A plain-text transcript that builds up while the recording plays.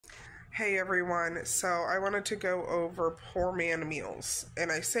Hey everyone, so I wanted to go over poor man meals. And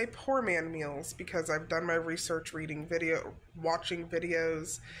I say poor man meals because I've done my research watching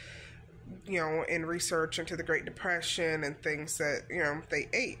videos, in research into the Great Depression and things that, they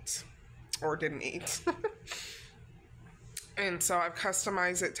ate or didn't eat. And so I've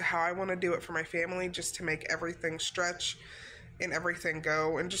customized it to how I want to do it for my family just to make everything stretch and everything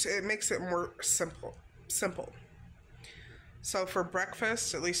go and just it makes it more simple. So for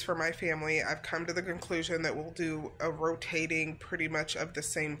breakfast, at least for my family, I've come to the conclusion that we'll do a rotating pretty much of the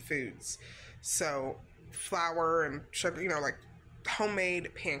same foods. So flour and sugar, like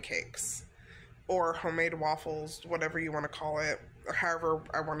homemade pancakes or homemade waffles, whatever you want to call it, or however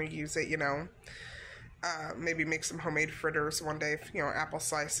I want to use it, maybe make some homemade fritters one day, apple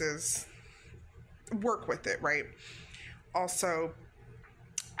slices, work with it, right? Also,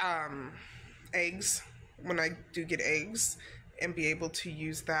 eggs, when I do get eggs, and be able to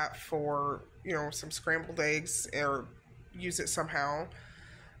use that for, some scrambled eggs or use it somehow.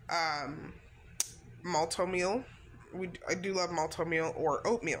 Malto meal. I do love malto meal or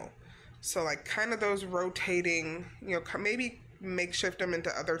oatmeal. So like kind of those rotating, maybe makeshift them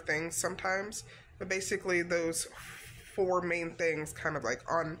into other things sometimes. But basically those four main things kind of like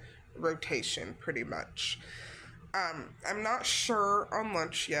on rotation pretty much. I'm not sure on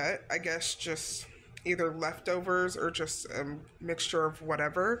lunch yet. I guess just either leftovers or just a mixture of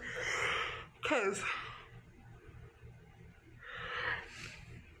whatever. Because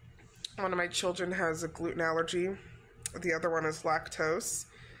one of my children has a gluten allergy. The other one is lactose.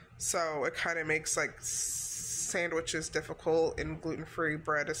 So it kind of makes like sandwiches difficult, and gluten-free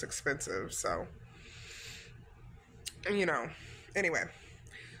bread is expensive. So, anyway,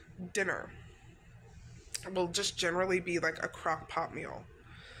 dinner will just generally be like a crock pot meal.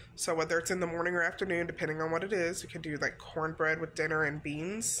 So whether it's in the morning or afternoon, depending on what it is, you can do like cornbread with dinner and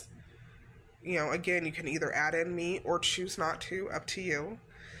beans. Again, you can either add in meat or choose not to, up to you.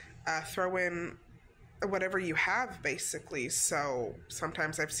 Throw in whatever you have, basically. So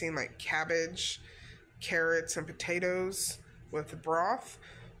sometimes I've seen like cabbage, carrots, and potatoes with broth,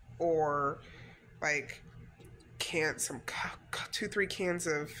 or like 2-3 cans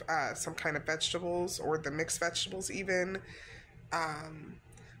of some kind of vegetables, or the mixed vegetables even,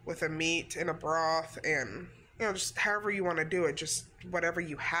 with a meat and a broth, and just however you want to do it, just whatever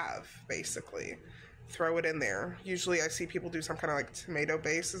you have, basically throw it in there. Usually I see people do some kind of like tomato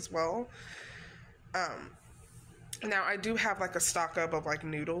base as well. Now I do have like a stock up of like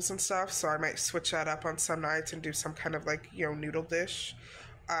noodles and stuff, so I might switch that up on some nights and do some kind of like noodle dish.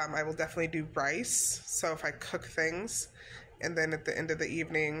 I will definitely do rice, so if I cook things and then at the end of the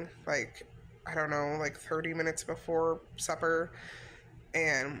evening, like I don't know, like 30 minutes before supper,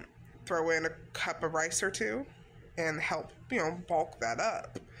 and throw in a cup of rice or two and help, bulk that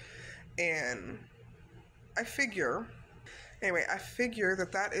up. And I figure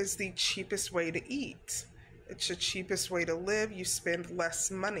that is the cheapest way to eat. It's the cheapest way to live. You spend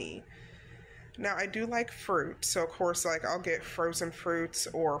less money. Now, I do like fruit, so of course, like I'll get frozen fruits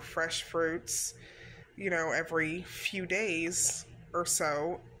or fresh fruits, every few days or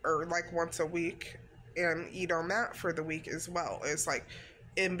so, or like once a week, and eat on that for the week as well. It's like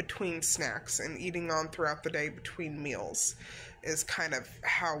in between snacks, and eating on throughout the day between meals is kind of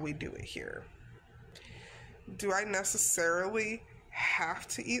how we do it here. Do I necessarily have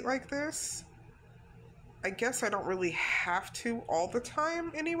to eat like this? I guess I don't really have to all the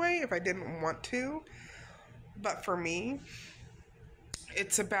time anyway, if I didn't want to. But for me,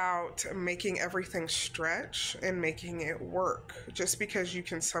 it's about making everything stretch and making it work. Just because you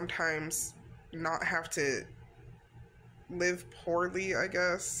can sometimes not have to live poorly, I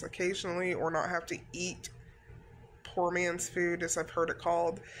guess, occasionally, or not have to eat poor man's food, as I've heard it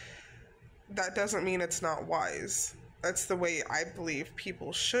called, that doesn't mean it's not wise. That's the way I believe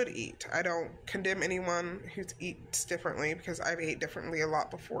people should eat. I don't condemn anyone who eats differently, because I've ate differently a lot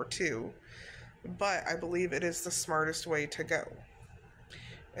before too. But I believe it is the smartest way to go.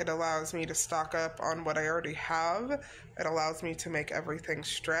 It allows me to stock up on what I already have. It allows me to make everything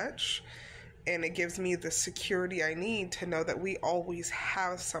stretch. And it gives me the security I need to know that we always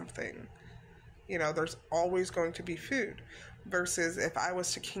have something. There's always going to be food. Versus if I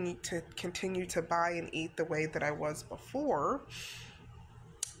was to continue to buy and eat the way that I was before,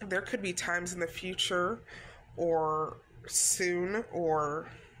 there could be times in the future or soon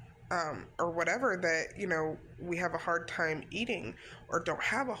or whatever that, we have a hard time eating or don't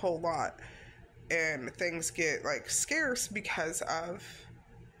have a whole lot, and things get like scarce because of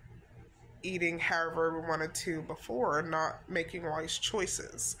eating however we wanted to before and not making wise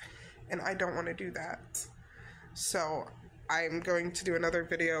choices. And I don't want to do that. So I'm going to do another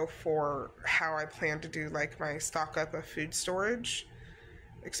video for how I plan to do like my stock up of food storage,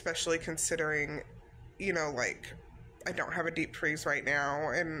 especially considering, you know, like I don't have a deep freeze right now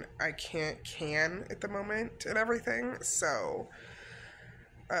and I can't can at the moment and everything. So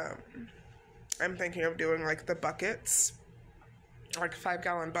I'm thinking of doing like the buckets, like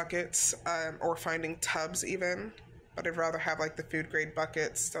 5-gallon buckets, or finding tubs even. But I'd rather have like the food grade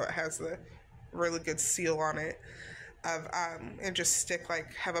buckets so it has the really good seal on it. And just stick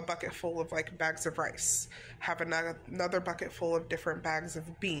like, have a bucket full of like bags of rice, have another bucket full of different bags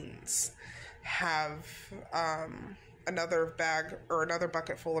of beans, have another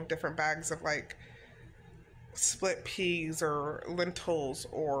bucket full of different bags of like split peas or lentils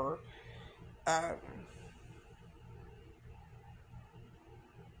or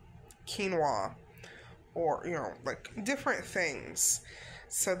quinoa, or, you know, like different things,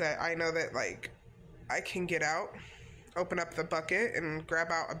 so that I know that like I can get out, open up the bucket and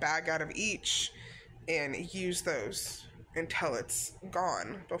grab out a bag out of each and use those until it's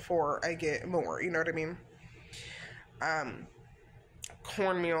gone before I get more, you know what I mean?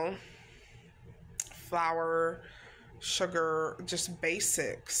 Cornmeal, flour, sugar, just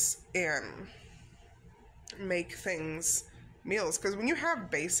basics, and make things meals. Because when you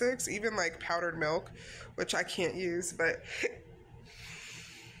have basics, even like powdered milk, which I can't use, but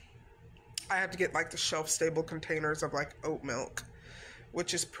I have to get like the shelf stable containers of like oat milk,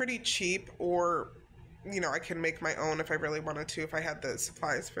 which is pretty cheap, or, you know, I can make my own if I really wanted to, if I had the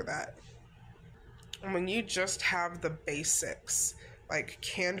supplies for that. And when you just have the basics, like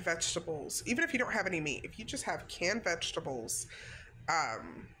canned vegetables, even if you don't have any meat, if you just have canned vegetables,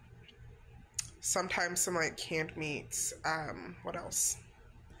 sometimes some like canned meats, what else?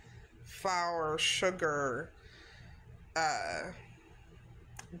 Flour, sugar,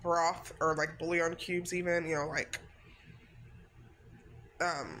 broth, or like bouillon cubes even, you know, like,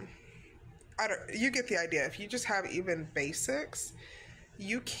 you get the idea. If you just have even basics,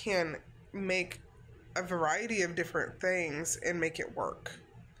 you can make a variety of different things and make it work.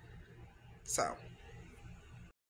 So